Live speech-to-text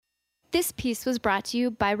This piece was brought to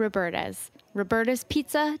you by Roberta's,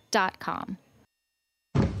 robertaspizza.com.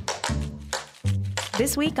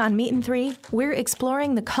 This week on Meat and Three, we're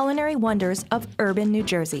exploring the culinary wonders of urban New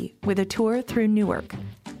Jersey with a tour through Newark.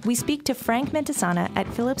 We speak to Frank Mentasana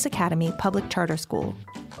at Phillips Academy Public Charter School.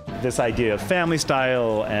 This idea of family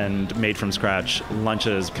style and made from scratch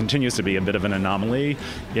lunches continues to be a bit of an anomaly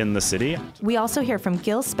in the city. We also hear from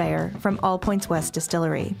Gil Speyer from All Points West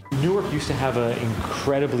Distillery. Newark used to have an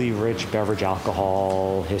incredibly rich beverage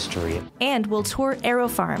alcohol history. And we'll tour Aero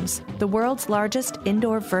Farms, the world's largest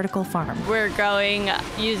indoor vertical farm. We're growing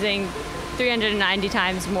using 390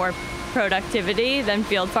 times more productivity than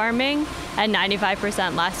field farming and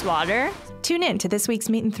 95% less water. Tune in to this week's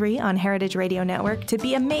Meat and Three on Heritage Radio Network to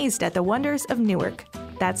be amazed at the wonders of Newark.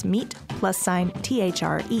 That's Meat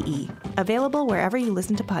 +THREE. Available wherever you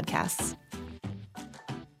listen to podcasts.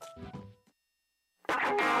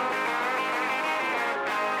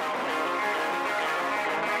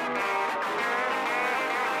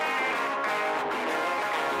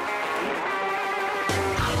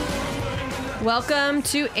 Welcome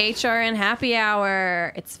to HRN Happy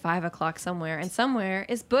Hour. It's 5 o'clock somewhere, and somewhere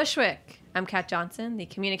is Bushwick. I'm Kat Johnson, the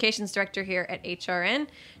communications director here at HRN,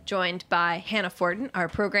 joined by Hannah Fortin, our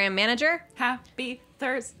program manager. Happy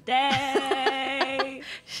Thursday.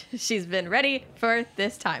 She's been ready for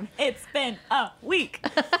this time. It's been a week.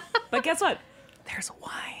 But guess what? There's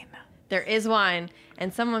wine. There is wine,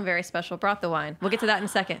 and someone very special brought the wine. We'll get to that in a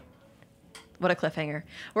second. What a cliffhanger.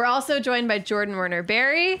 We're also joined by Jordan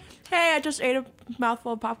Werner-Berry. Hey, I just ate a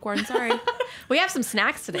mouthful of popcorn. Sorry. We have some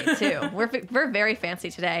snacks today, too. We're very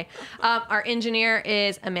fancy today. Our engineer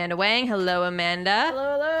is Amanda Wang. Hello, Amanda.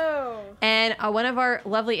 Hello, hello. And one of our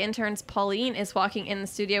lovely interns, Pauline, is walking in the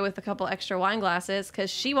studio with a couple extra wine glasses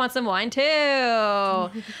because she wants some wine, too.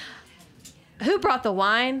 Who brought the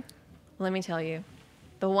wine? Let me tell you.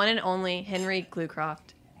 The one and only Henry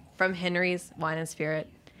Glucroft from Henry's Wine and Spirit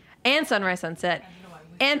and Sunrise Sunset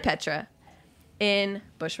and Petra in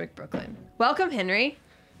Bushwick, Brooklyn. Welcome, Henry.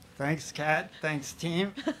 Thanks, Kat. Thanks,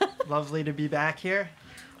 team. Lovely to be back here.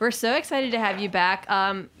 We're so excited to have you back.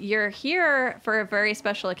 You're here for a very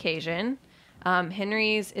special occasion.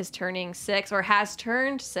 Henry's is turning 6 or has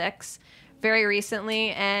turned 6 very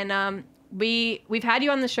recently. And we've had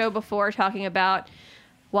you on the show before talking about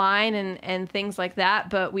wine and things like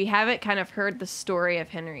that, but we haven't kind of heard the story of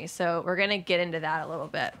Henry. So we're going to get into that a little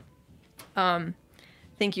bit. I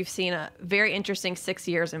think you've seen a very interesting 6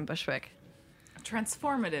 years in Bushwick.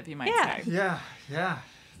 Transformative, you might say. Yeah.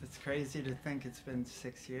 It's crazy to think it's been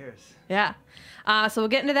 6 years. Yeah. So we'll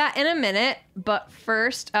get into that in a minute. But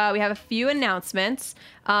first, we have a few announcements.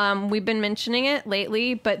 We've been mentioning it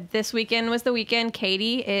lately, but this weekend was the weekend.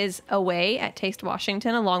 Katie is away at Taste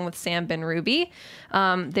Washington along with Sam Ben-Ruby.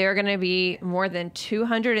 There are going to be more than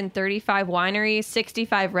 235 wineries,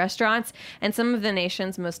 65 restaurants, and some of the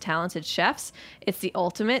nation's most talented chefs. It's the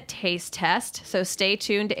ultimate taste test. So stay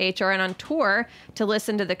tuned to HRN on tour to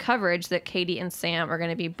listen to the coverage that Katie and Sam are going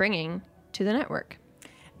to be bringing to the network.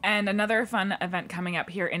 And another fun event coming up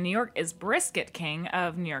here in New York is Brisket King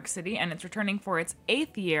of New York City, and it's returning for its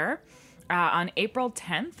 8th year on April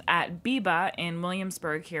 10th at Biba in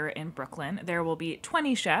Williamsburg here in Brooklyn. There will be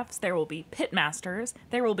 20 chefs, there will be pit masters,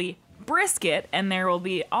 there will be brisket, and there will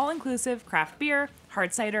be all-inclusive craft beer,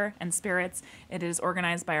 hard cider, and spirits. It is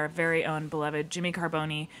organized by our very own beloved Jimmy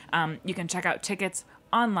Carboni. You can check out tickets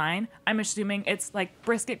online. I'm assuming it's like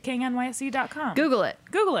brisketkingnysc.com. Google it.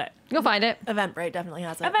 You'll find it. Eventbrite definitely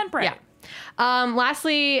has it. Eventbrite. Yeah.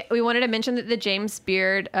 Lastly, we wanted to mention that the James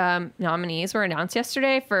Beard nominees were announced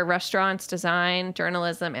yesterday for restaurants, design,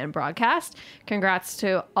 journalism, and broadcast. Congrats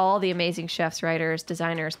to all the amazing chefs, writers,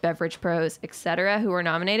 designers, beverage pros, etc. who were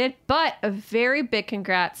nominated. But a very big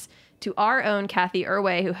congrats to our own Kathy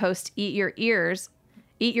Irway, who hosts Eat Your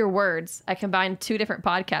Words. I combined two different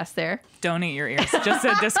podcasts there. Don't eat your ears. Just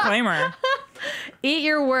a disclaimer. Eat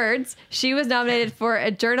Your Words. She was nominated for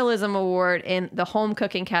a journalism award in the home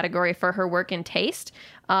cooking category for her work in taste,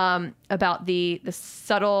 about the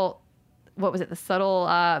subtle, what was it? The subtle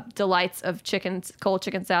delights of cold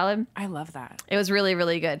chicken salad. I love that. It was really,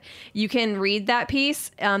 really good. You can read that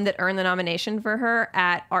piece that earned the nomination for her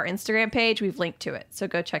at our Instagram page. We've linked to it, so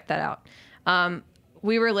go check that out.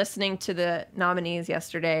 We were listening to the nominees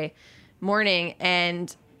yesterday morning,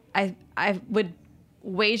 and I would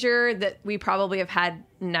wager that we probably have had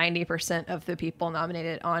 90% of the people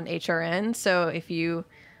nominated on HRN. So if you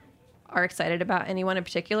are excited about anyone in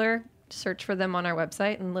particular, search for them on our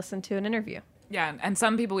website and listen to an interview. Yeah, and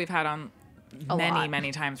some people we've had on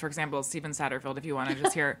many times. For example, Steven Satterfield, if you want to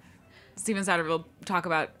just hear Steven Satterfield talk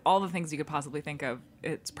about all the things you could possibly think of,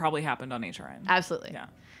 it's probably happened on HRN. Absolutely. Yeah.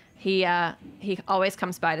 He always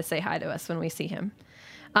comes by to say hi to us when we see him.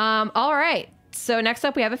 All right. So next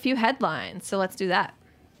up, we have a few headlines. So let's do that.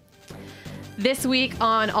 This week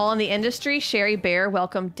on All in the Industry, Sherry Bear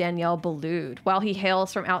welcomed Danielle Boulud. While he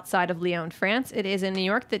hails from outside of Lyon, France, it is in New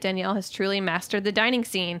York that Danielle has truly mastered the dining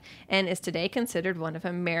scene and is today considered one of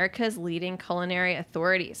America's leading culinary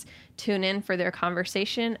authorities. Tune in for their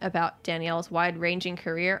conversation about Danielle's wide-ranging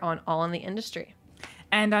career on All in the Industry.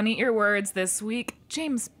 And on Eat Your Words this week,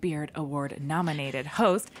 James Beard Award-nominated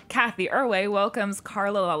host Kathy Irway welcomes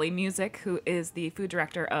Carla Lolly Music, who is the food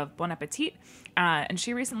director of Bon Appetit, and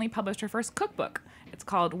she recently published her first cookbook. It's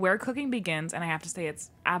called Where Cooking Begins, and I have to say it's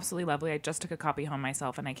absolutely lovely. I just took a copy home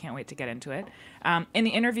myself, and I can't wait to get into it. In the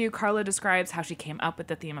interview, Carla describes how she came up with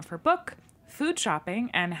the theme of her book, food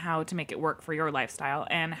shopping, and how to make it work for your lifestyle,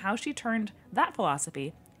 and how she turned that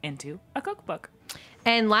philosophy into a cookbook.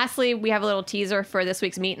 And lastly, we have a little teaser for this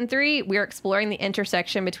week's Meat and Three. We're exploring the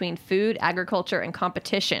intersection between food, agriculture, and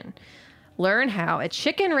competition. Learn how a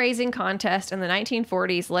chicken raising contest in the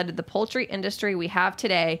 1940s led to the poultry industry we have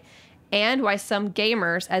today, and why some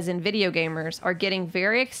gamers, as in video gamers, are getting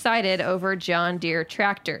very excited over John Deere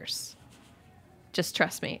tractors. Just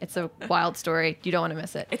trust me. It's a wild story. You don't want to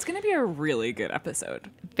miss it. It's going to be a really good episode.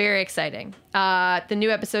 Very exciting. The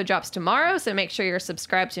new episode drops tomorrow, so make sure you're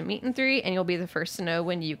subscribed to Meat and Three, and you'll be the first to know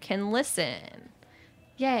when you can listen.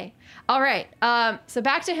 Yay. All right. So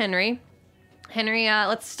back to Henry. Henry,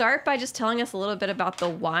 let's start by just telling us a little bit about the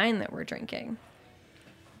wine that we're drinking.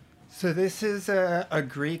 So this is a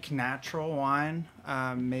Greek natural wine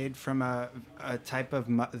made from a type of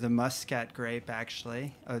the Muscat grape,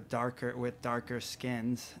 actually, with darker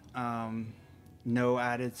skins. No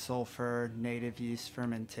added sulfur, native yeast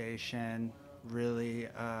fermentation. Really,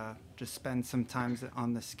 just spend some time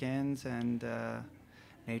on the skins, and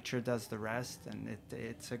nature does the rest. And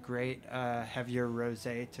it's a great heavier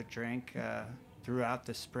rosé to drink throughout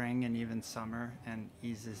the spring and even summer, and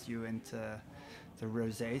eases you into the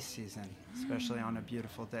rosé season, especially on a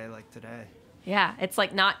beautiful day like today. Yeah, it's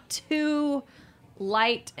like not too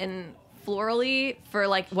light and florally for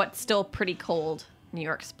like what's still pretty cold New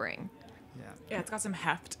York spring. Yeah, it's got some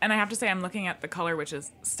heft. And I have to say, I'm looking at the color, which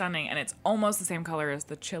is stunning, and it's almost the same color as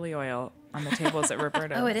the chili oil on the tables at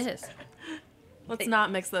Roberto's. Oh, it is. Let's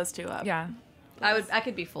not mix those two up. Yeah. I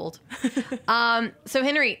could be fooled. So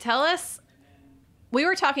Henry, tell us, we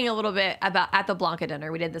were talking a little bit about at the Blanca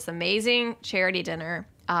dinner. We did this amazing charity dinner.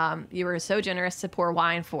 You were so generous to pour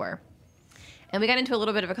wine for. And we got into a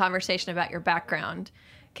little bit of a conversation about your background.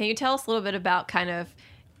 Can you tell us a little bit about kind of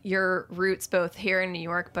your roots both here in New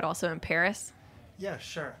York but also in Paris? Yeah,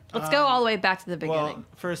 sure. Let's go all the way back to the beginning. Well,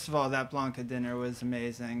 first of all, that Blanca dinner was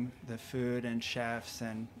amazing. The food and chefs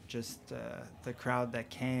and just the crowd that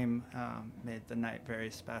came made the night very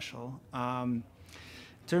special. In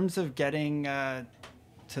terms of getting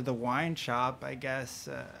to the wine shop, I guess,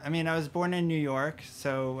 I was born in New York,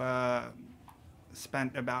 so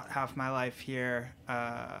spent about half my life here,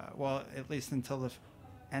 at least until the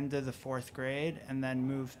end of the 4th grade, and then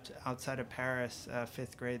moved outside of Paris,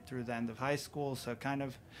 5th grade through the end of high school. So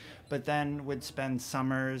but then would spend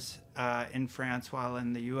summers in France while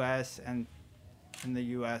in the U.S. and in the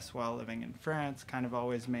U.S. while living in France, kind of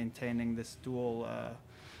always maintaining this dual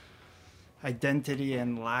identity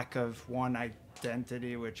and lack of one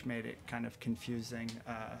identity, which made it kind of confusing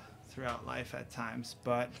throughout life at times.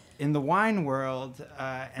 But in the wine world,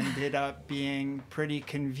 ended up being pretty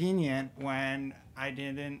convenient when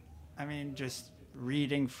just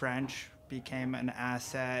reading French became an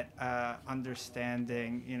asset,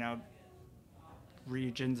 understanding,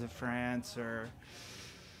 regions of France or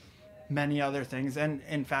many other things. And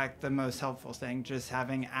in fact, the most helpful thing, just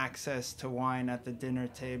having access to wine at the dinner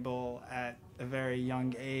table at a very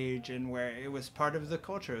young age, and where it was part of the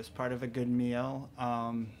culture, it was part of a good meal.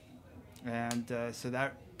 So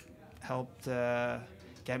that helped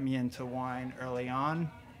get me into wine early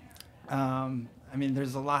on.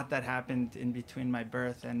 There's a lot that happened in between my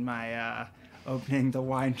birth and my opening the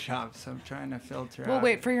wine shop, so I'm trying to filter out. We'll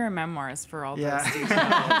wait for your memoirs for all those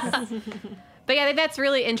details. But yeah, I think that's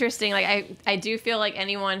really interesting. Like I do feel like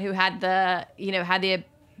anyone who had the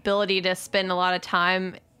ability to spend a lot of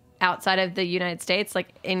time outside of the United States,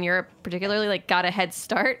 like in Europe particularly, like got a head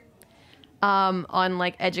start on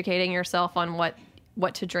like educating yourself on what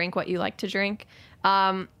to drink, what you like to drink.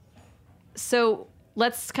 So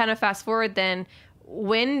let's kind of fast forward then.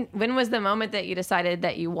 When was the moment that you decided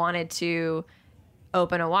that you wanted to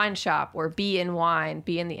open a wine shop or be in wine,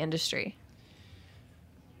 be in the industry?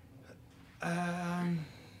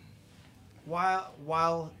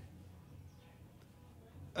 While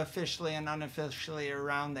officially and unofficially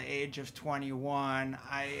around the age of 21,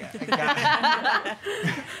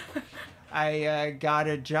 I got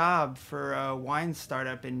a job for a wine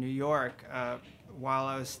startup in New York while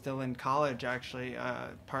I was still in college, actually,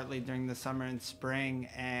 partly during the summer and spring,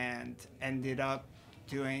 and ended up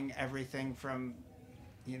doing everything from,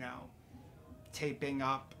 taping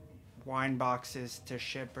up wine boxes to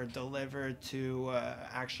ship or deliver to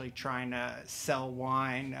actually trying to sell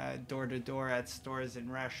wine door to door at stores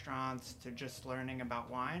and restaurants to just learning about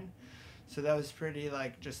wine. So that was pretty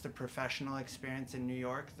just a professional experience in New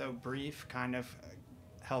York, though brief, kind of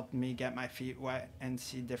helped me get my feet wet and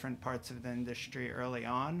see different parts of the industry early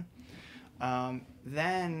on.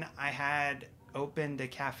 Then I had opened a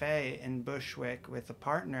cafe in Bushwick with a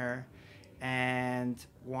partner and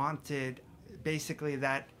basically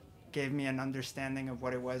that gave me an understanding of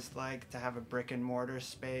what it was like to have a brick and mortar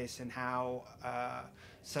space and how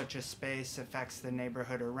such a space affects the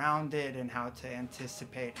neighborhood around it and how to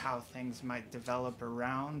anticipate how things might develop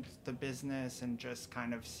around the business and just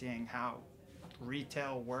kind of seeing how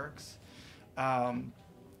retail works.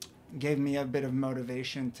 Gave me a bit of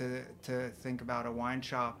motivation to think about a wine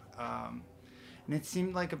shop. And it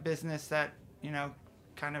seemed like a business that,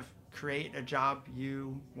 kind of create a job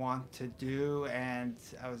you want to do, and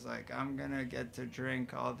I was like, I'm gonna get to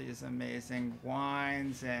drink all these amazing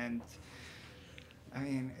wines, and I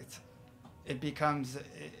mean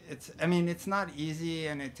it's not easy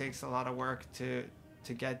and it takes a lot of work to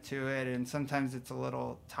get to it, and sometimes it's a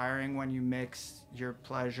little tiring when you mix your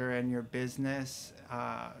pleasure and your business.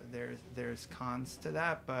 There's cons to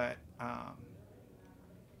that, but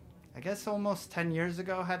I guess almost 10 years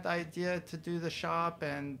ago, had the idea to do the shop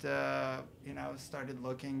and, started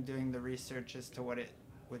doing the research as to what it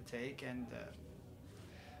would take. And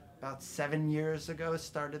about 7 years ago,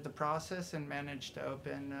 started the process and managed to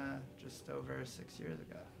open just over 6 years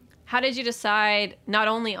ago. How did you decide not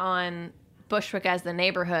only on Bushwick as the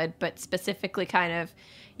neighborhood, but specifically kind of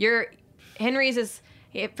Henry's is,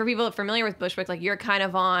 for people familiar with Bushwick, you're kind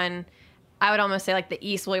of on, I would almost say the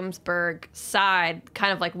East Williamsburg side,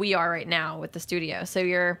 kind of like we are right now with the studio. So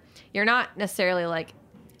you're not necessarily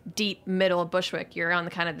deep middle of Bushwick. You're on the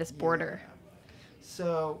kind of this border. Yeah.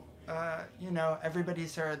 So,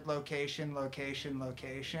 everybody's heard location,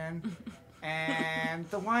 and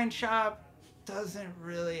the wine shop doesn't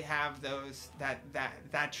really have that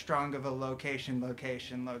strong of a location.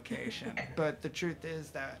 But the truth is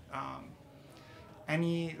that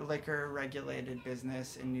any liquor-regulated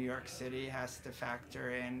business in New York City has to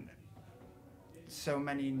factor in so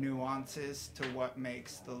many nuances to what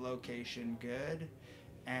makes the location good.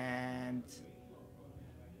 And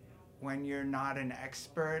when you're not an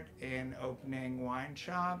expert in opening wine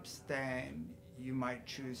shops, then you might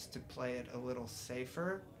choose to play it a little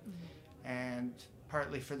safer. Mm-hmm. And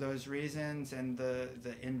partly for those reasons and the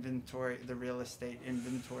real estate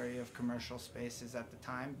inventory of commercial spaces at the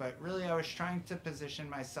time. But really I was trying to position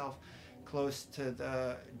myself close to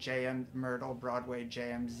the Myrtle Broadway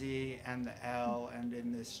JMZ and the L and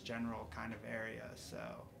in this general kind of area. So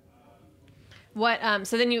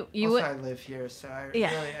so then you also I live here, so I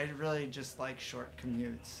really just like short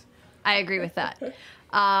commutes. I agree with that.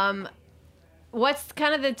 What's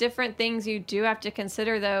kind of the different things you do have to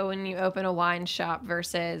consider, though, when you open a wine shop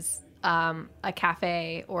versus a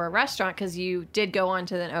cafe or a restaurant? Because you did go on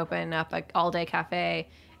to then open up an all-day cafe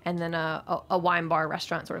and then a wine bar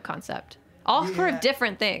restaurant sort of concept. All for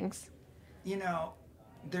different things.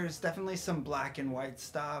 There's definitely some black and white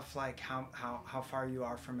stuff, like how far you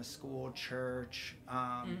are from a school, church,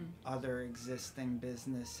 other existing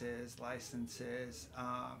businesses, licenses.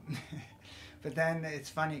 But then it's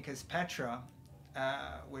funny because Petra,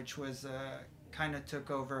 which was kind of took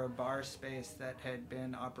over a bar space that had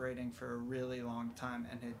been operating for a really long time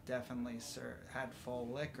and had definitely had full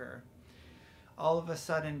liquor. All of a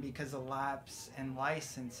sudden, because of lapse in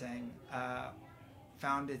licensing,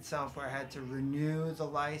 found itself where I had to renew the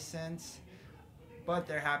license, but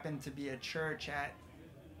there happened to be a church at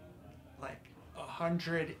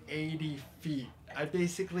 180 feet. I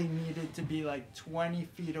basically needed to be 20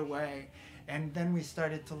 feet away. And then we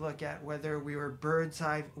started to look at whether we were bird's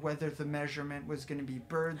eye, whether the measurement was going to be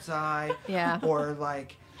bird's eye or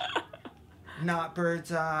not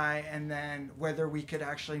bird's eye, and then whether we could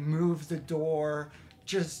actually move the door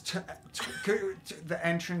just to the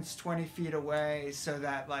entrance 20 feet away so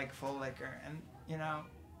that full liquor. And,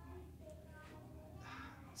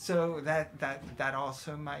 so that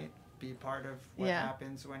also might be part of what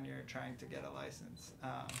happens when you're trying to get a license.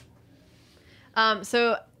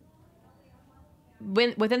 So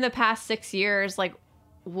within the past 6 years,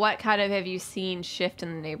 what kind of have you seen shift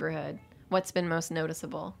in the neighborhood? What's been most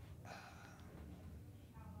noticeable?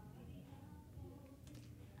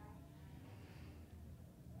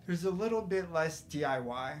 There's a little bit less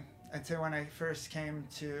DIY. I'd say when I first came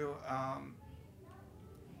to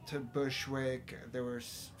Bushwick, there were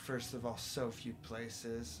first of all so few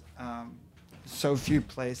places.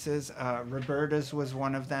 Roberta's was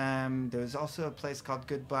one of them. There was also a place called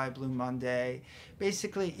Goodbye Blue Monday.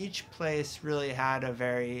 Basically, each place really had a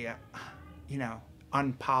very,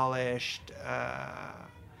 unpolished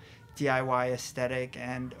DIY aesthetic.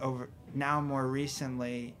 And now more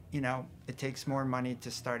recently, it takes more money to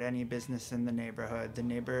start any business in the neighborhood. The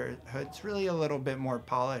neighborhood's really a little bit more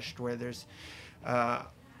polished, where there's the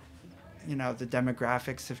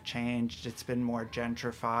demographics have changed. It's been more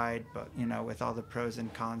gentrified, but, with all the pros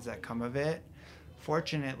and cons that come of it.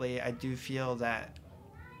 Fortunately, I do feel that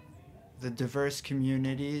the diverse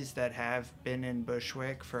communities that have been in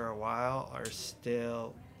Bushwick for a while are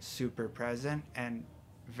still super present and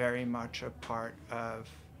very much a part of,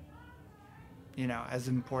 as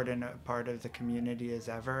important a part of the community as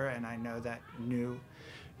ever. And I know that new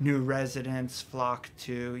residents flock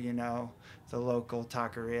to, the local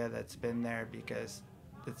taqueria that's been there because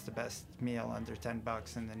it's the best meal under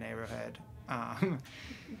 $10 in the neighborhood.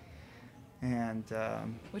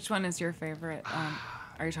 Which one is your favorite?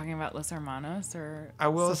 Are you talking about Los Hermanos or I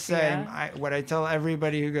will Sophia? say what I tell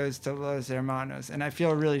everybody who goes to Los Hermanos, and I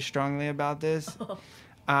feel really strongly about this,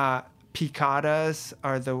 picadas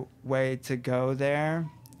are the way to go there.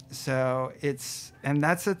 So and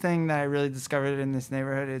that's the thing that I really discovered in this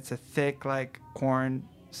neighborhood. It's a thick, like, corn,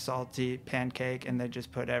 salty pancake, and they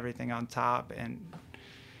just put everything on top. And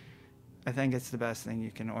I think it's the best thing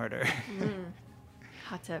you can order.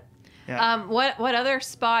 Hot tip. Yeah. What other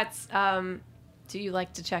spots do you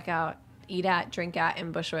like to check out, eat at, drink at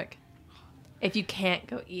in Bushwick? If you can't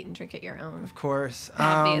go eat and drink at your own. Of course.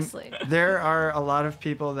 Obviously. There are a lot of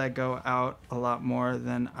people that go out a lot more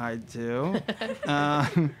than I do. I'll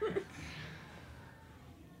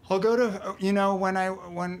go to,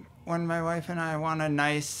 when my wife and I want a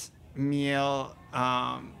nice meal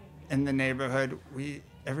in the neighborhood, we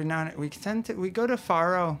go to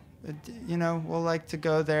Faro. We'll like to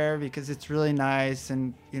go there because it's really nice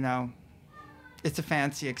and, it's a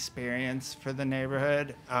fancy experience for the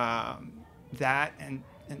neighborhood. That and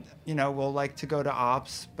we'll like to go to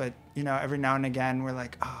Ops, but every now and again we're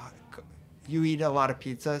like, you eat a lot of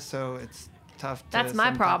pizza, so it's tough. That's my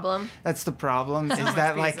problem. That's the problem. Is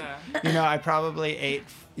that pizza. I probably ate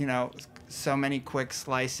so many quick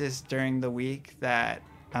slices during the week that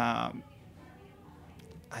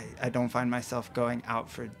I don't find myself going out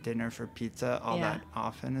for dinner for pizza all that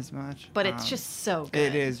often as much. But it's just so good.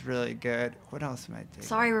 It is really good. What else am I taking?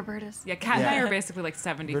 Sorry, Roberta's. Yeah, Kat and I are basically like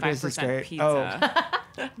 75% pizza.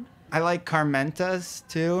 Oh. I like Carmenta's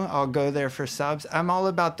too. I'll go there for subs. I'm all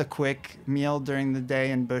about the quick meal during the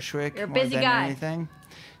day in Bushwick. You're a more busy than guy. anything.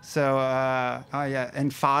 So, and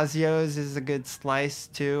Fazio's is a good slice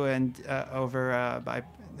too, and over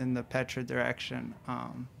in the Petra direction.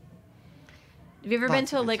 Have you ever been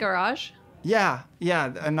to Le Garage? Yeah,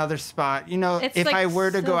 another spot. If I were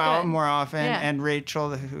to go out more often, and Rachel,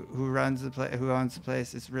 who owns the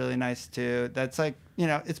place, is really nice too. That's like,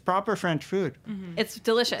 it's proper French food. Mm-hmm. It's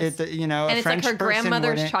delicious. And it's French like her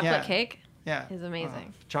grandmother's chocolate cake. Yeah, is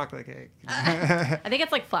amazing. Chocolate cake. I think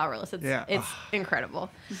it's like flourless. It's incredible.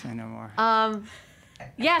 Say no more.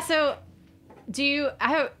 Yeah. So, I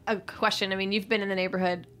have a question. I mean, you've been in the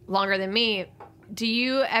neighborhood longer than me. Do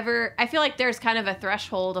you ever? I feel like there's kind of a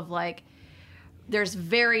threshold of like, there's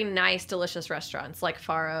very nice, delicious restaurants like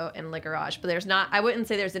Faro and Le Garage, but there's not. I wouldn't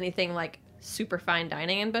say there's anything like super fine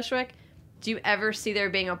dining in Bushwick. Do you ever see there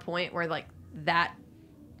being a point where like that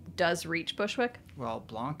does reach Bushwick? Well,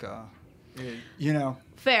 Blanca,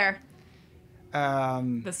 Fair.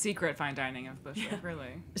 The secret fine dining of Bushwick,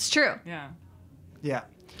 really. It's true. Yeah. Yeah.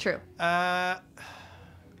 True.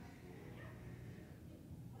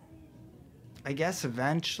 I guess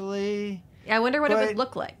eventually. Yeah, I wonder what it would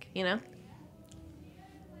look like, I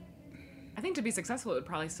think to be successful, it would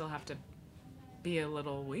probably still have to be a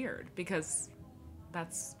little weird because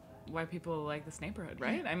that's why people like this neighborhood,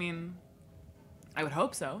 right? I mean, I would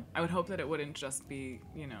hope so. I would hope that it wouldn't just be,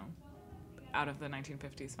 out of the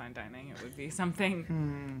 1950s fine dining. It would be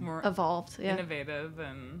something more evolved, innovative,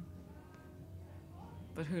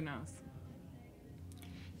 but who knows?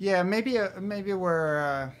 Yeah, maybe we're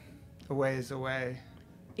a ways away.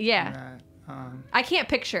 Yeah. I can't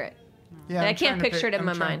picture it. Yeah, I can't picture it in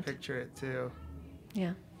my mind. Picture it too.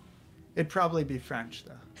 Yeah. It'd probably be French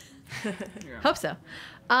though. Hope so.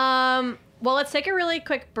 Well, let's take a really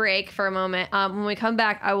quick break for a moment. When we come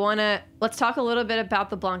back, let's talk a little bit about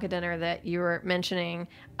the Blanca dinner that you were mentioning.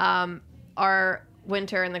 Our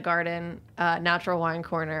Winter in the Garden natural wine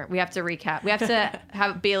corner. We have to recap. We have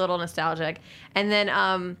to be a little nostalgic. And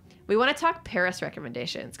then we want to talk Paris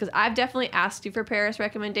recommendations, because I've definitely asked you for Paris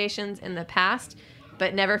recommendations in the past,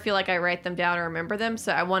 but never feel like I write them down or remember them.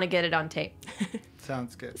 So I want to get it on tape.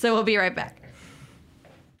 Sounds good. So we'll be right back.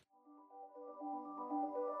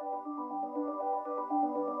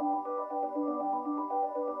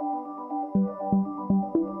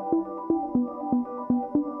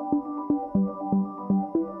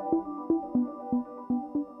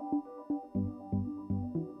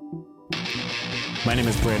 My name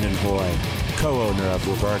is Brandon Hoy, co-owner of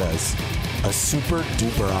Roberta's, a super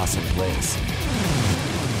duper awesome place.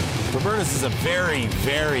 Roberta's is a very,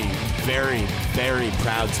 very, very, very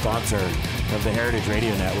proud sponsor of the Heritage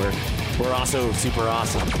Radio Network. We're also super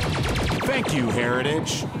awesome. Thank you,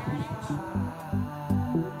 Heritage.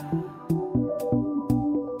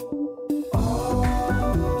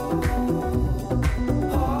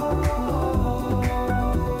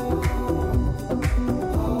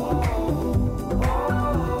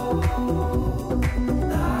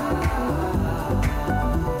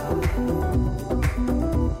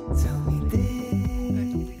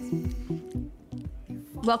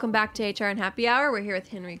 Welcome back to HRN Happy Hour. We're here with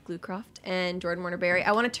Henry Glucroft and Jordan Warner-Berry.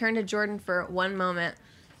 I want to turn to Jordan for one moment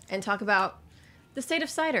and talk about the state of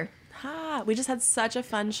cider. We just had such a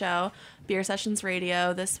fun show, Beer Sessions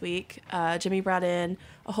Radio, this week. Jimmy brought in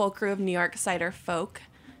a whole crew of New York cider folk.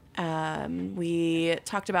 We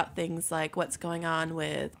talked about things like what's going on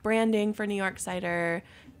with branding for New York cider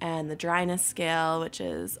and the dryness scale, which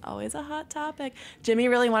is always a hot topic. Jimmy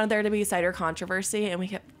really wanted there to be cider controversy, and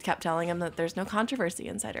we kept telling him that there's no controversy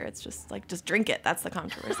in cider. It's just like, just drink it. That's the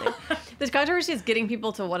controversy. The controversy is getting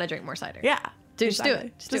people to want to drink more cider. Yeah. Just do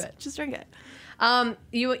it. Just do it. Just drink it.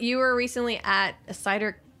 You were recently at a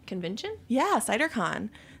cider convention? Yeah, CiderCon.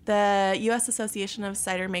 The U.S. Association of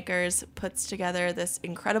Cider Makers puts together this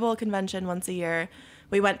incredible convention once a year.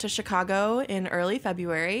 We went to Chicago in early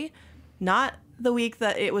February, not the week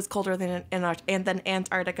that it was colder than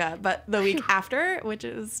Antarctica, but the week after, which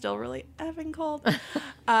is still really effing cold.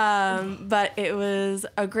 But it was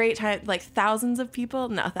a great time, like 1,000 people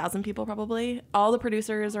probably. All the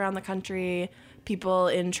producers around the country, people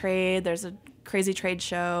in trade. There's a crazy trade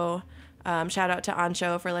show. Shout out to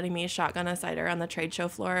Ancho for letting me shotgun a cider on the trade show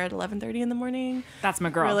floor at 11:30 in the morning. That's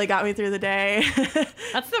my girl. Really got me through the day.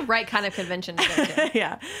 That's the right kind of convention to go to.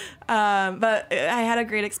 Yeah. But I had a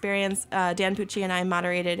great experience. Dan Pucci and I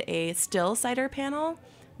moderated a still cider panel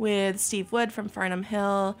with Steve Wood from Farnham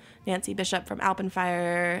Hill, Nancy Bishop from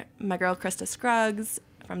Alpenfire, my girl Krista Scruggs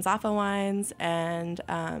from Zaffa Wines, and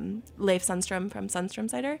Leif Sundstrom from Sundstrom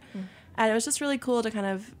Cider. And it was just really cool to kind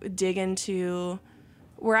of dig into...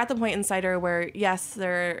 We're at the point in cider where, yes,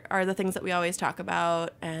 there are the things that we always talk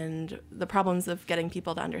about and the problems of getting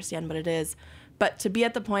people to understand what it is. But to be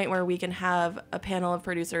at the point where we can have a panel of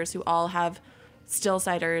producers who all have still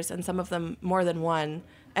ciders, and some of them more than one,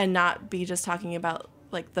 and not be just talking about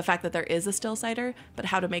like the fact that there is a still cider, but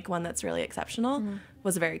how to make one that's really exceptional,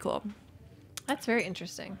 was very cool. That's very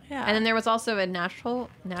interesting. Yeah. And then there was also a natural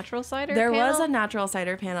cider There panel? was a natural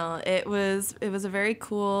cider panel. It was a very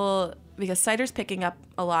cool, because cider's picking up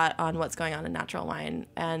a lot on what's going on in natural wine.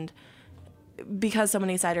 And because so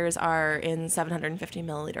many ciders are in 750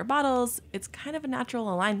 milliliter bottles, it's kind of a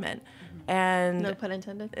natural alignment. And no pun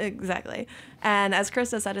intended. Exactly. And as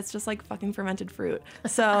Krista said, it's just like fucking fermented fruit.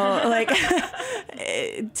 So like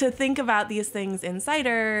to think about these things in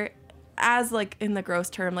cider as like in the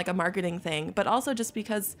gross term, like a marketing thing, but also just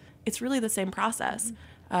because it's really the same process,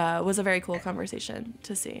 was a very cool conversation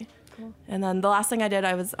to see. Cool. And then the last thing I did,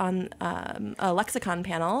 I was on a lexicon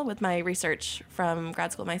panel with my research from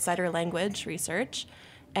grad school, my cider language research.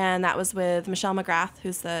 And that was with Michelle McGrath,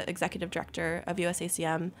 who's the executive director of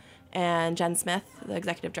USACM, and Jen Smith, the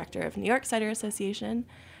executive director of New York Cider Association.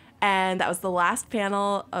 And that was the last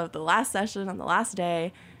panel of the last session on the last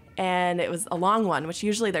day. And it was a long one, which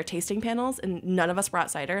usually they're tasting panels, and none of us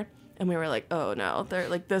brought cider. And we were like, oh no, they're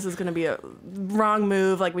like, this is going to be a wrong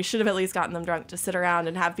move. Like, we should have at least gotten them drunk to sit around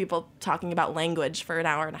and have people talking about language for an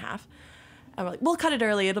hour and a half. And we're like, we'll cut it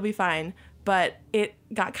early, it'll be fine. But it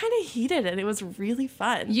got kind of heated, and it was really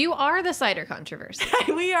fun. You are the cider controversy.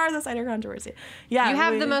 We are the cider controversy. Yeah, you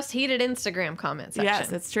have the most heated Instagram comment section.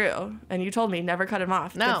 Yes, it's true. And you told me never cut him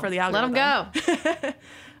off. No, good for the algorithm. let him go.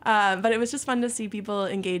 But it was just fun to see people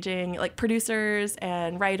engaging, like producers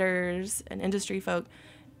and writers and industry folk,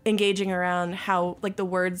 engaging around how like the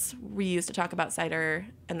words we use to talk about cider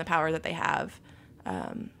and the power that they have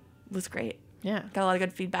was great. Yeah. Got a lot of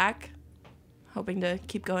good feedback. Hoping to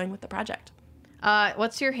keep going with the project.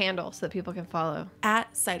 What's your handle so that people can follow?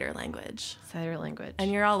 At Cider Language. Cider Language.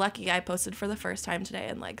 And you're all lucky I posted for the first time today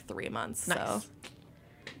in like 3 months. Nice. So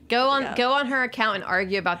Go on her account and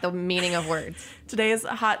argue about the meaning of words. today's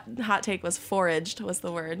hot take was foraged was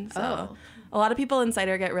the word. So a lot of people in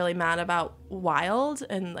cider get really mad about wild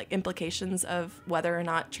and like implications of whether or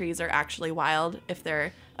not trees are actually wild if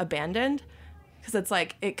they're abandoned. Because it's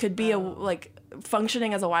like it could be like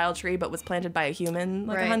functioning as a wild tree but was planted by a human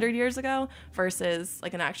like 100 years ago versus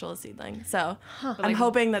like an actual seedling. So I'm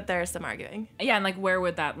hoping that there's some arguing. Yeah, and like where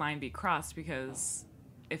would that line be crossed? Because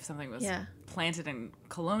if something was planted in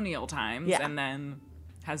colonial times and then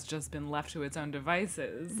has just been left to its own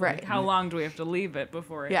devices, like how long do we have to leave it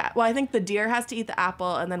before it... Yeah, well, I think the deer has to eat the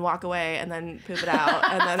apple and then walk away and then poop it out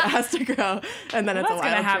and then it has to grow and then it's a wild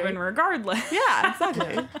tree. That's going to happen regardless. Yeah,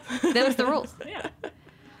 exactly. Those the rules.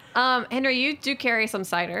 Yeah. Henry, you do carry some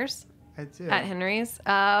ciders. I do. At Henry's.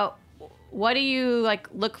 What do you like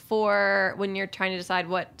look for when you're trying to decide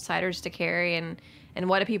what ciders to carry and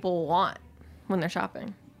what do people want when they're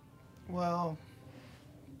shopping? Well,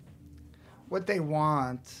 what they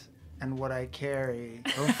want and what I carry,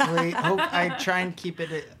 hopefully, I try and keep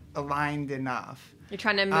it aligned enough. You're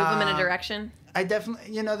trying to move them in a direction? I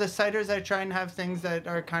definitely, the ciders, I try and have things that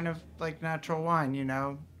are kind of like natural wine,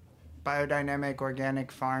 biodynamic,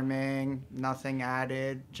 organic farming, nothing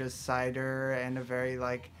added, just cider and a very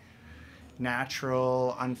like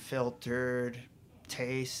natural, unfiltered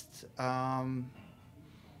taste.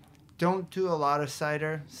 Don't do a lot of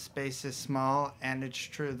cider. Space is small, and it's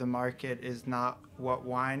true the market is not what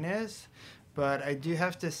wine is. But I do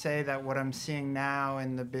have to say that what I'm seeing now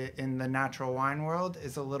in the natural wine world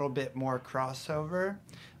is a little bit more crossover,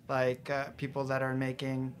 like people that are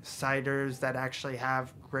making ciders that actually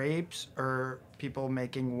have grapes, or people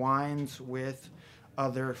making wines with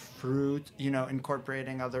other fruit,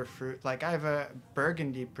 incorporating other fruit. Like I have a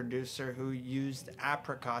Burgundy producer who used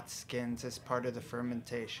apricot skins as part of the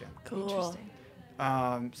fermentation. Cool. Interesting.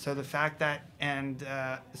 So the fact that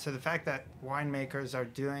winemakers are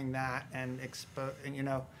doing that and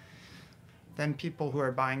then people who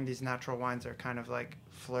are buying these natural wines are kind of like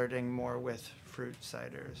flirting more with fruit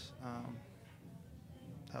ciders.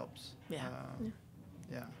 Helps. Yeah.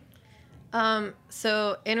 Yeah.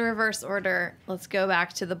 So in reverse order, let's go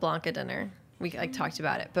back to the Blanca dinner. We talked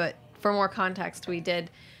about it, but for more context, we did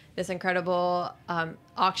this incredible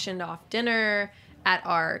auctioned off dinner at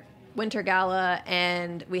our winter gala,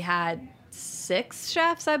 and we had 6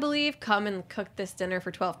 chefs, I believe, come and cook this dinner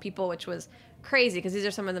for 12 people, which was crazy because these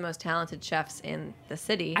are some of the most talented chefs in the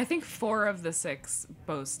city. I think 4 of the 6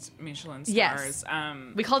 boast Michelin stars. Yes.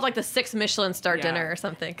 We called like the 6 Michelin star dinner or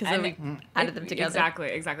something because then we added them together.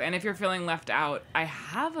 Exactly. And if you're feeling left out, I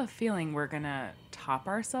have a feeling we're going to top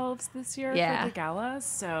ourselves this year for the gala.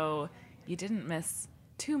 So you didn't miss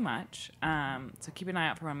too much. So keep an eye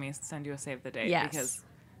out for when we send you a save the date. Yes. Because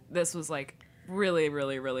this was like really,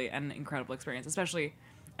 really, really an incredible experience, especially...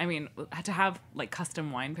 I mean, to have like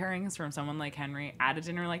custom wine pairings from someone like Henry at a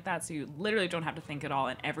dinner like that, so you literally don't have to think at all,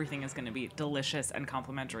 and everything is going to be delicious and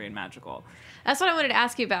complimentary and magical. That's what I wanted to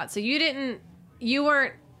ask you about. So you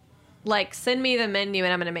weren't like, send me the menu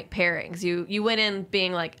and I'm going to make pairings. You went in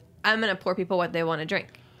being like, I'm going to pour people what they want to drink.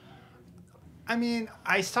 I mean,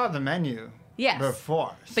 I saw the menu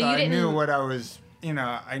before, so but I knew what I was.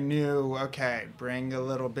 I knew, okay, bring a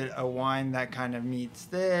little bit of wine that kind of meets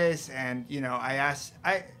this. And,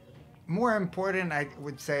 more important, I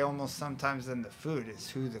would say almost sometimes than the food is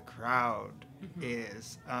who the crowd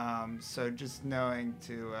is. So just knowing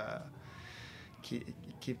to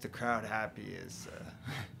keep the crowd happy is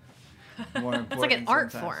more important. It's like an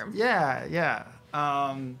art sometimes. form. Yeah.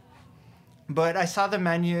 But I saw the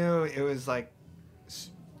menu. It was like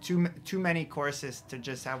too many courses to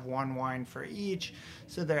just have one wine for each,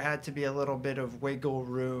 so there had to be a little bit of wiggle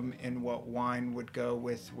room in what wine would go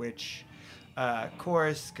with which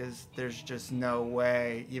course, because there's just no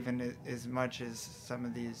way, even as much as some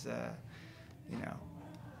of these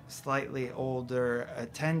slightly older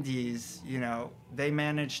attendees, they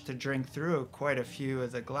managed to drink through quite a few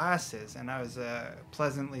of the glasses, and I was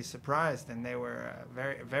pleasantly surprised, and they were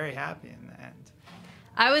very, very happy in the end.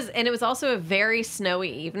 And it was also a very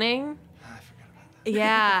snowy evening. I forgot about that.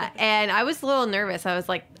 Yeah, and I was a little nervous. I was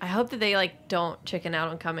like, I hope that they like don't chicken out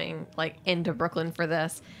on coming like into Brooklyn for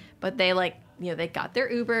this. But they they got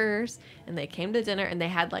their Ubers and they came to dinner and they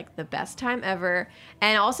had like the best time ever.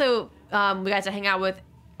 And also we got to hang out with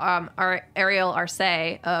our Ariel Arce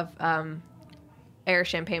of Air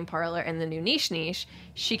Champagne Parlor and the new Niche,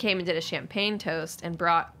 she came and did a champagne toast and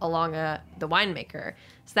brought along the winemaker.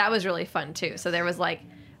 So that was really fun too. So there was like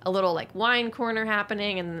a little like wine corner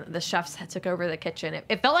happening, and the chefs took over the kitchen.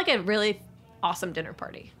 It felt like a really awesome dinner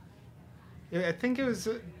party. Yeah, I think it was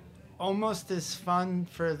almost as fun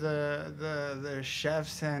for the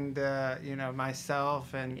chefs and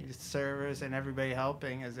myself and servers and everybody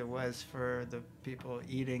helping as it was for the people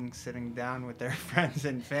eating, sitting down with their friends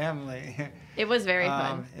and family. It was very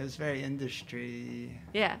fun. It was very industry.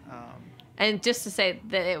 Yeah. And just to say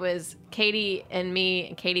that it was Katie and me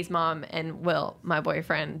and Katie's mom and Will, my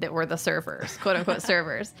boyfriend, that were the servers, quote unquote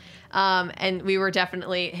servers. And we were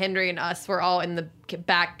definitely, Henry and us were all in the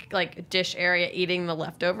back like dish area eating the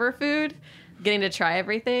leftover food, getting to try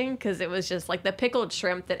everything, because it was just like the pickled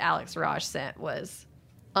shrimp that Alex Raj sent was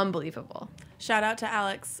unbelievable. Shout out to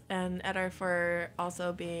Alex and Edder for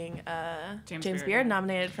also being James Beard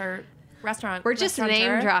nominated for restaurant. We're just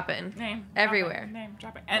name dropping everywhere. Name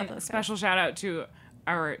dropping. And a special shout out to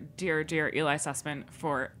our dear Eli Sussman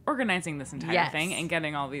for organizing this entire thing and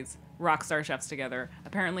getting all these rock star chefs together.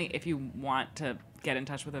 Apparently, if you want to get in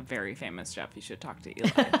touch with a very famous chef, you should talk to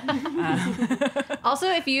Eli. Also,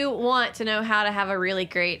 if you want to know how to have a really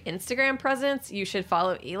great Instagram presence, you should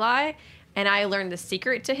follow Eli. And I learned the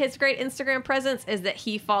secret to his great Instagram presence is that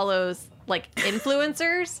he follows like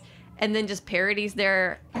influencers and then just parodies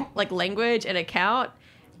their like language and account.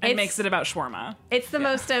 And makes it about shawarma. It's the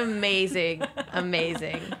most amazing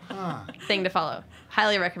thing to follow.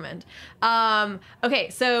 Highly recommend. Okay,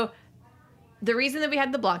 so the reason that we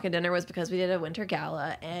had the Blanca dinner was because we did a winter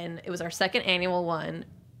gala, and it was our second annual one,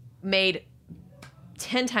 made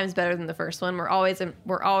 10 times better than the first one. We're always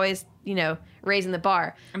raising the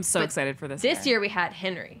bar. I'm so excited for this. This year we had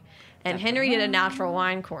Henry, and Henry did a natural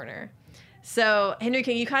wine corner. So, Henry,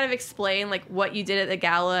 can you kind of explain like what you did at the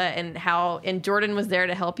gala and Jordan was there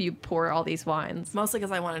to help you pour all these wines? Mostly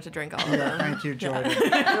because I wanted to drink all of them. Thank you, Jordan.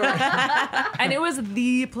 And it was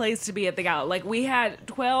the place to be at the gala. Like, we had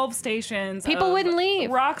 12 stations. People wouldn't leave.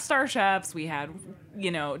 Rock star chefs. We had,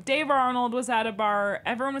 Dave Arnold was at a bar.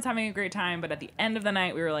 Everyone was having a great time. But at the end of the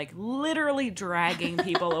night, we were like literally dragging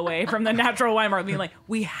people away from the natural wine bar, being like,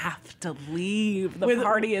 we have to leave. The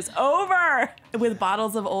party is over. With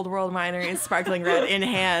bottles of Old World Winery sparkling red in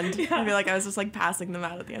hand. I feel like I was just like passing them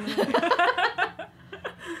out at the end of the night.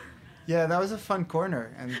 Yeah, that was a fun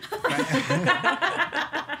corner. And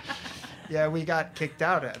yeah, we got kicked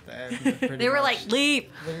out at the end. They were like, leave.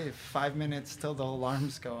 5 minutes till the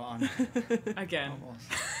alarms go on. Again. Almost.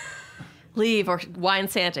 Leave, or Wine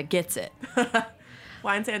Santa gets it.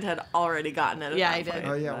 Wine Santa had already gotten it. Yeah, he did.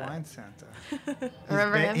 Oh, yeah, Wine Santa.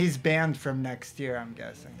 Remember him? He's banned from next year, I'm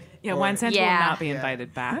guessing. Yeah, Wine Santa will not be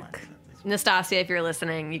invited back. Nastasia, if you're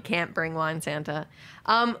listening, you can't bring Wine Santa.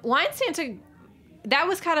 Wine Santa, that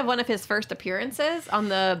was kind of one of his first appearances on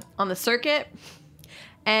the circuit.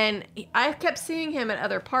 And I kept seeing him at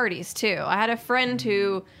other parties, too. I had a friend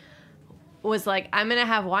who was like, I'm going to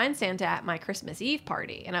have Wine Santa at my Christmas Eve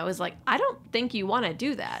party. And I was like, I don't think you want to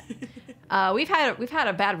do that. We've had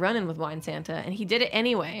a bad run-in with Wine Santa, and he did it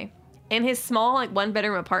anyway in his small, like,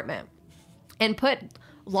 one-bedroom apartment and put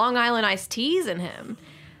Long Island iced teas in him,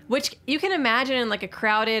 which you can imagine in, like, a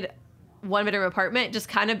crowded one-bedroom apartment just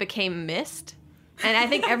kind of became mist. And I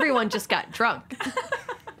think everyone just got drunk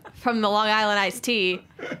from the Long Island iced tea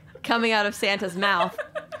coming out of Santa's mouth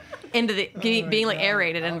into the being like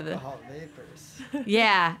aerated into the vapors.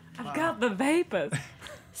 Yeah, I've got the vapors.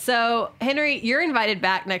 So Henry, you're invited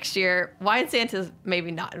back next year. Wine Santa's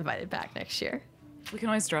maybe not invited back next year. We can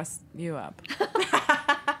always dress you up.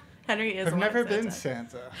 Henry is. I've never been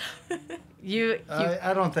Santa.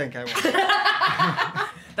 I don't think I will.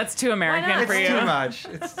 That's too American for you. It's too much.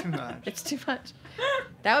 It's too much. It's too much.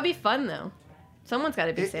 That would be fun though. Someone's got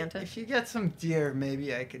to be Santa. If you get some deer,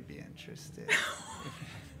 maybe I could be interested.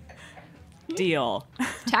 Deal.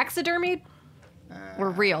 Taxidermied? Or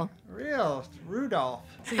real? Real. Rudolph.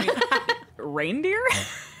 Reindeer?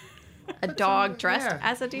 A dog dressed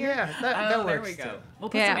as a deer? Yeah, that works. There we go. Too. We'll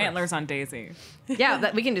put some antlers on Daisy.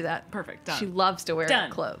 Yeah, we can do that. Perfect. Done. She loves to wear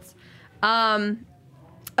Done. clothes.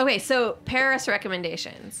 Okay, so Paris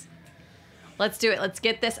recommendations. Let's do it. Let's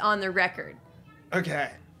get this on the record.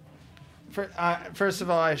 Okay. First of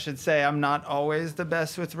all, I should say I'm not always the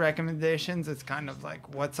best with recommendations. It's kind of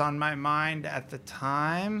like what's on my mind at the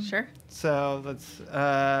time. Sure. So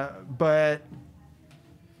but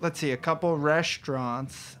let's see, a couple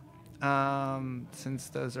restaurants. Since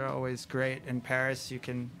those are always great in Paris, you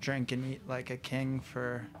can drink and eat like a king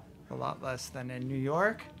for a lot less than in New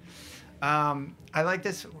York. I like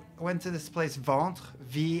this. Went to this place, Ventre,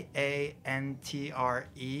 Vantre.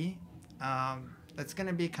 it's going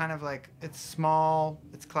to be kind of like, it's small,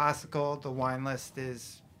 it's classical. The wine list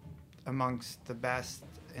is amongst the best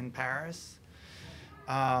in Paris.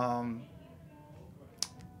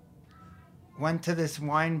 Went to this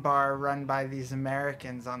wine bar run by these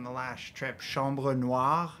Americans on the last trip, Chambre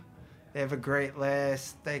Noire. They have a great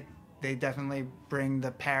list. They definitely bring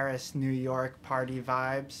the Paris, New York party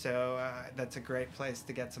vibe. So that's a great place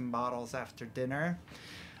to get some bottles after dinner.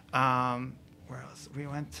 Where else? We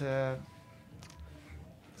went to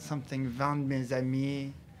something, Vin de Mes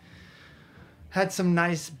Amis. Had some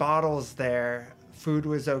nice bottles there. Food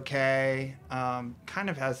was okay. Kind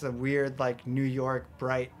of has a weird, like, New York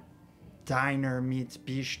bright diner meets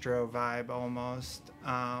bistro vibe almost.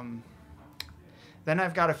 Then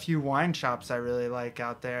I've got a few wine shops I really like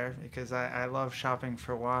out there because I love shopping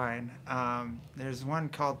for wine. There's one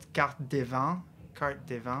called Carte des Vins,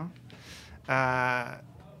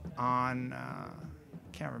 on,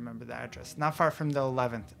 can't remember the address, not far from the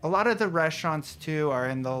 11th. A lot of the restaurants too are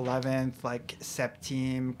in the 11th, like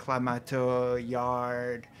Septime, Clamato,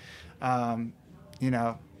 Yard,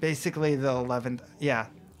 basically the 11th. Yeah.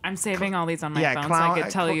 I'm saving all these on my phone so I could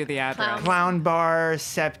tell you the address. Clown Bar,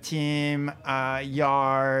 Septime,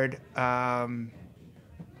 Yard.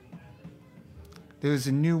 There was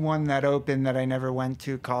a new one that opened that I never went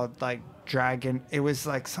to called like Dragon. It was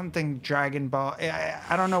like something Dragon Ball.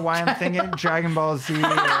 I don't know why I'm thinking Dragon Ball Z.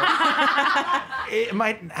 It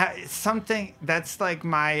might have something that's like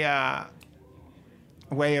my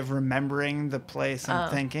way of remembering the place I'm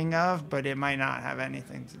thinking of, but it might not have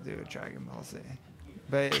anything to do with Dragon Ball Z.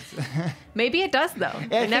 But it's maybe it does, though.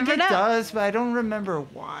 I think it does, but I don't remember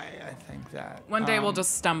why I think that. One day we'll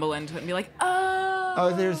just stumble into it and be like,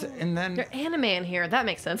 oh. And then... You're anime in here. That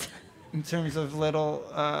makes sense. In terms of little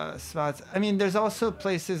spots. I mean, there's also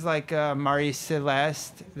places like Marie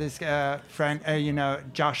Celeste, this friend,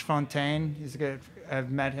 Josh Fontaine. He's good.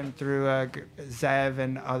 I've met him through Zev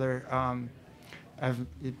and other... I've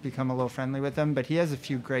become a little friendly with him, but he has a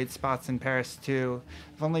few great spots in Paris too.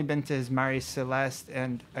 I've only been to his Marie Celeste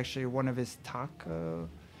and actually one of his taco.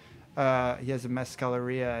 He has a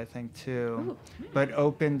mezcaleria, I think, too. Ooh. But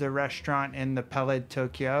opened a restaurant in the Palais de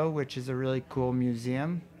Tokyo, which is a really cool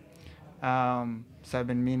museum. So I've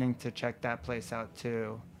been meaning to check that place out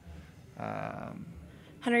too.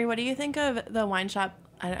 Henry, what do you think of the wine shop?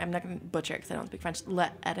 I'm not going to butcher it because I don't speak French.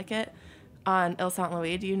 Le Etiquette on Ile Saint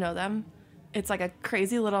Louis. Do you know them? It's like a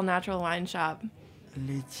crazy little natural wine shop.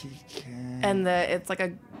 And it's like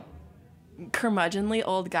a curmudgeonly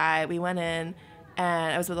old guy. We went in,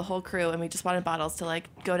 and I was with the whole crew, and we just wanted bottles to like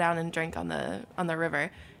go down and drink on the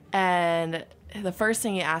river. And the first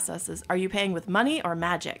thing he asked us is, "Are you paying with money or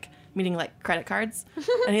magic?" Meaning like credit cards.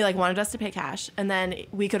 And he like wanted us to pay cash. And then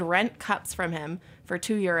we could rent cups from him for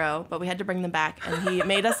 €2, but we had to bring them back. And he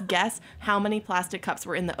made us guess how many plastic cups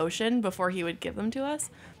were in the ocean before he would give them to us.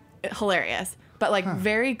 Hilarious, but like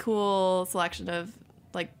very cool selection of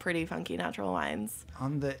like pretty funky natural wines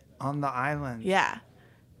on the island. Yeah,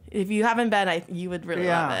 if you haven't been, you would really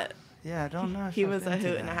love it. Yeah, I don't know. He was a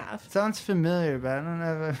hoot and a half. Sounds familiar, but I don't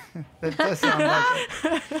know. That does sound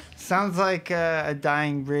like sounds like a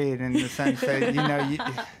dying breed in the sense that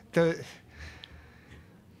the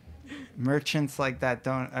merchants like that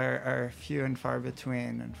are few and far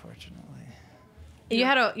between, unfortunately. You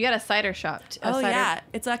had a cider shop. Yeah,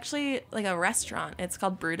 it's actually like a restaurant. It's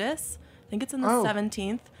called Brutus. I think it's in the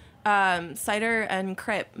 17th. Cider and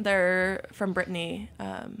crepe. They're from Brittany,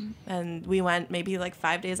 and we went maybe like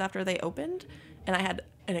 5 days after they opened, and I had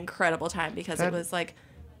an incredible time because it was like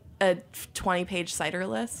a 20-page cider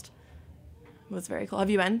list. It was very cool. Have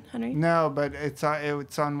you been, Henry? No, but it's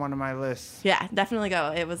on one of my lists. Yeah, definitely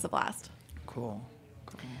go. It was a blast. Cool.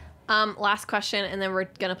 Last question, and then we're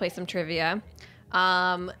gonna play some trivia.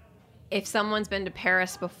 If someone's been to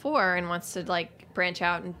Paris before and wants to like branch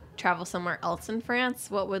out and travel somewhere else in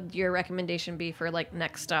France, what would your recommendation be for like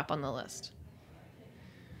next stop on the list?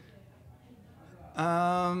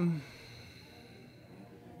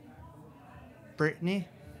 Brittany.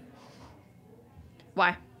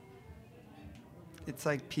 Why? It's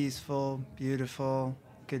like peaceful, beautiful,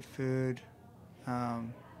 good food,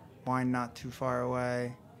 wine not too far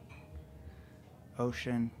away,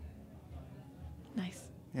 ocean. Nice.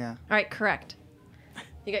 Yeah. All right, correct.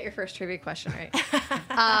 You got your first trivia question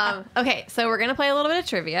right. Okay, so we're going to play a little bit of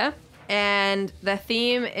trivia, and the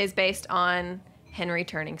theme is based on Henry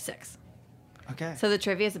turning 6. Okay. So the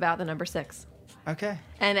trivia is about the number 6. Okay.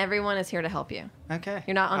 And everyone is here to help you. Okay.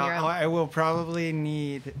 You're not on your own. I will probably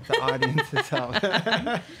need the audience's help.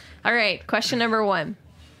 All right, question number 1.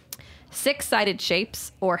 6-sided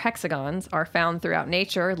shapes, or hexagons, are found throughout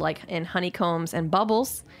nature, like in honeycombs and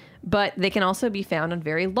bubbles. but they can also be found on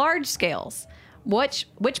very large scales. Which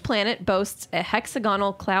planet boasts a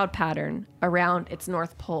hexagonal cloud pattern around its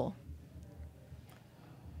north pole?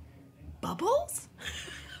 Bubbles?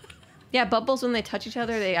 Yeah, bubbles, when they touch each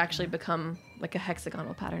other, they actually become like a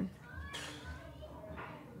hexagonal pattern.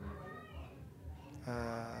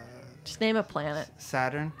 Just name a planet.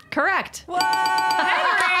 Saturn. Correct. Henry!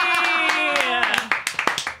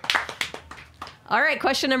 All right,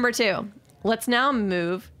 question number 2. Let's now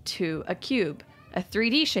move to a cube, a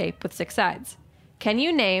 3D shape with 6 sides. Can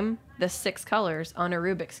you name the 6 colors on a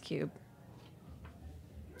Rubik's Cube?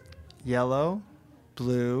 Yellow,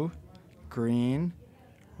 blue, green,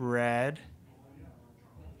 red.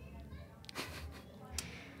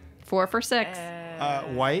 4 for 6.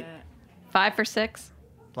 White, 5 for 6.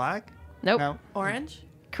 black. Nope. No. Orange?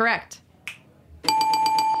 Correct.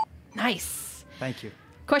 Nice. Thank you.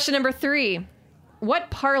 Question number 3.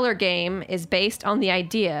 What parlor game is based on the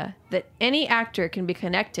idea that any actor can be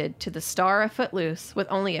connected to the star of Footloose with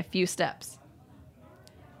only a few steps?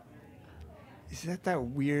 Is that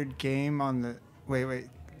weird game on the... Wait.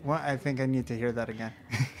 What? I think I need to hear that again.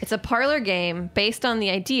 It's a parlor game based on the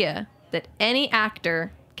idea that any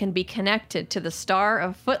actor can be connected to the star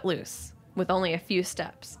of Footloose with only a few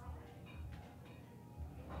steps.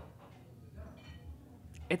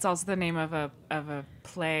 It's also the name of a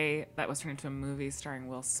play that was turned into a movie starring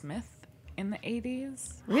Will Smith in the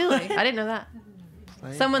 80s. Really? I didn't know that.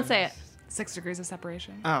 Someone say it. 6 Degrees of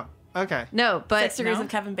Separation. Oh, okay. No, but 6 degrees of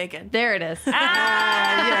Kevin Bacon. there it is.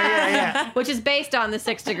 Yeah. Which is based on the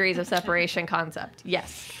 6 degrees of separation concept.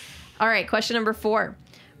 Yes. All right, question number 4.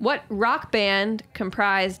 What rock band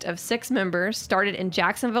comprised of 6 members started in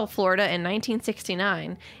Jacksonville, Florida in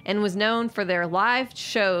 1969 and was known for their live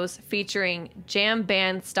shows featuring jam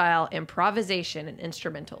band style improvisation and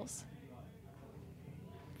instrumentals?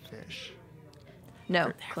 Fish.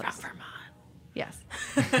 No. Close. Vermont. Yes.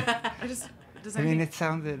 I mean, it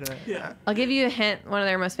sounded... I'll give you a hint. One of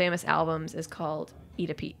their most famous albums is called Eat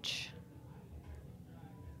a Peach.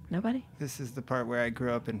 Nobody? This is the part where I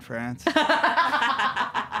grew up in France.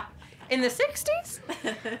 In the 60s?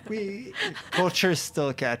 Culture's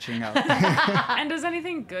still catching up. And does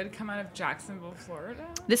anything good come out of Jacksonville, Florida?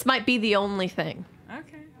 This might be the only thing.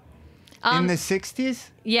 Okay. In the 60s?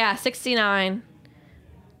 Yeah, 69.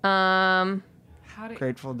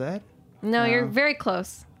 Grateful Dead? No, you're No. very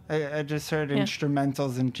close. I just heard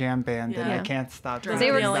instrumentals and jam band, and I Yeah. can't stop They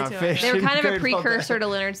thinking were, about Fish. they were and kind of a Grateful precursor Dead. to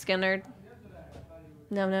Leonard Skinner.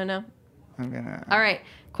 No. I'm gonna... All right.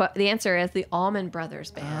 The answer is the Allman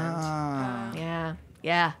Brothers Band. Ah.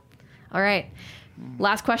 Yeah. All right.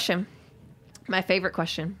 Last question. My favorite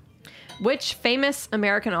question. Which famous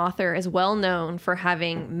American author is well known for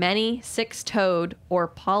having many 6-toed or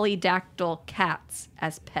polydactyl cats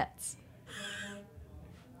as pets?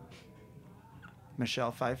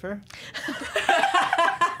 Michelle Pfeiffer?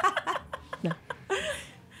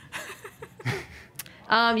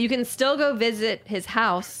 You can still go visit his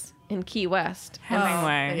house in Key West.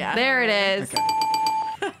 Hemingway. Yeah. There it is.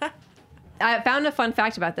 I found a fun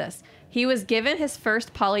fact about this. He was given his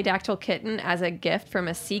first polydactyl kitten as a gift from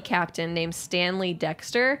a sea captain named Stanley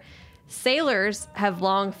Dexter. Sailors have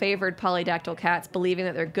long favored polydactyl cats, believing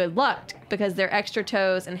that they're good luck because their extra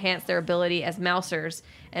toes enhance their ability as mousers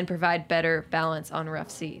and provide better balance on rough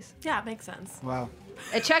seas. Yeah, it makes sense. Wow.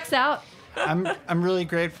 It checks out. I'm really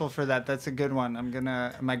grateful for that. That's a good one.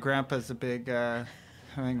 My grandpa's a big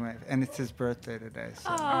Hemingway, and it's his birthday today. So,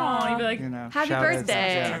 Oh, you'd be like, Happy shout out to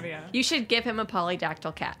birthday. him. You should give him a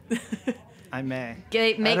polydactyl cat. I may.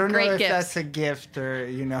 Make I don't great know if gifts. that's a gift or,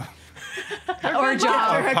 Or a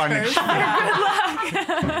job. or punishment.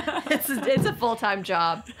 It's a full-time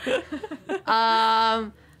job.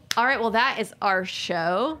 All right, well, that is our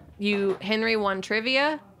show. Henry won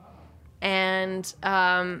trivia. And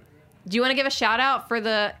do you want to give a shout out for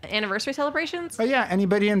the anniversary celebrations? Oh, yeah.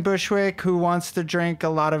 Anybody in Bushwick who wants to drink a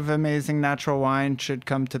lot of amazing natural wine should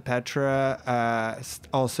come to Petra,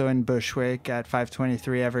 also in Bushwick at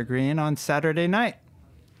 523 Evergreen on Saturday night.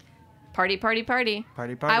 Party. Party.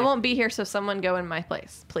 I won't be here, so someone go in my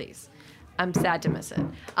place, please. I'm sad to miss it.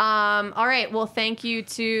 All right, well, thank you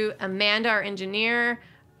to Amanda, our engineer,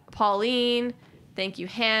 Pauline. Thank you,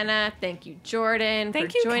 Hannah. Thank you, Jordan,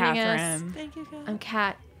 Thank for you, joining Catherine. us. Thank you, Kat. I'm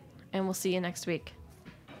Kat, and we'll see you next week.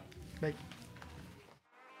 Bye.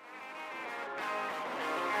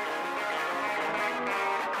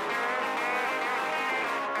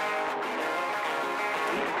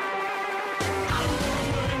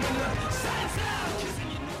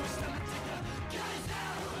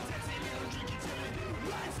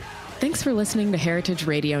 Thanks for listening to Heritage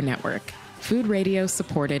Radio Network, food radio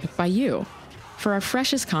supported by you. For our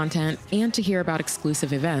freshest content and to hear about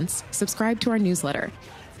exclusive events, subscribe to our newsletter.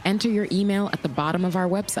 Enter your email at the bottom of our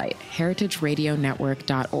website,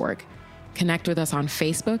 heritageradionetwork.org. Connect with us on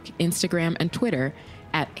Facebook, Instagram, and Twitter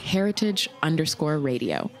at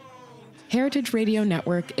heritage_radio. Heritage Radio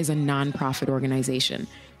Network is a nonprofit organization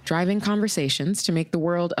driving conversations to make the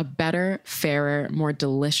world a better, fairer, more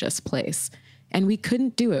delicious place. And we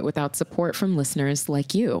couldn't do it without support from listeners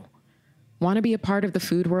like you. Want to be a part of the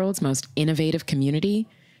food world's most innovative community?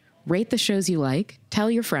 Rate the shows you like, tell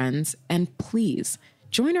your friends, and please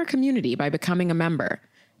join our community by becoming a member.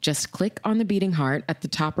 Just click on the beating heart at the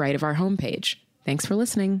top right of our homepage. Thanks for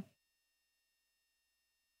listening.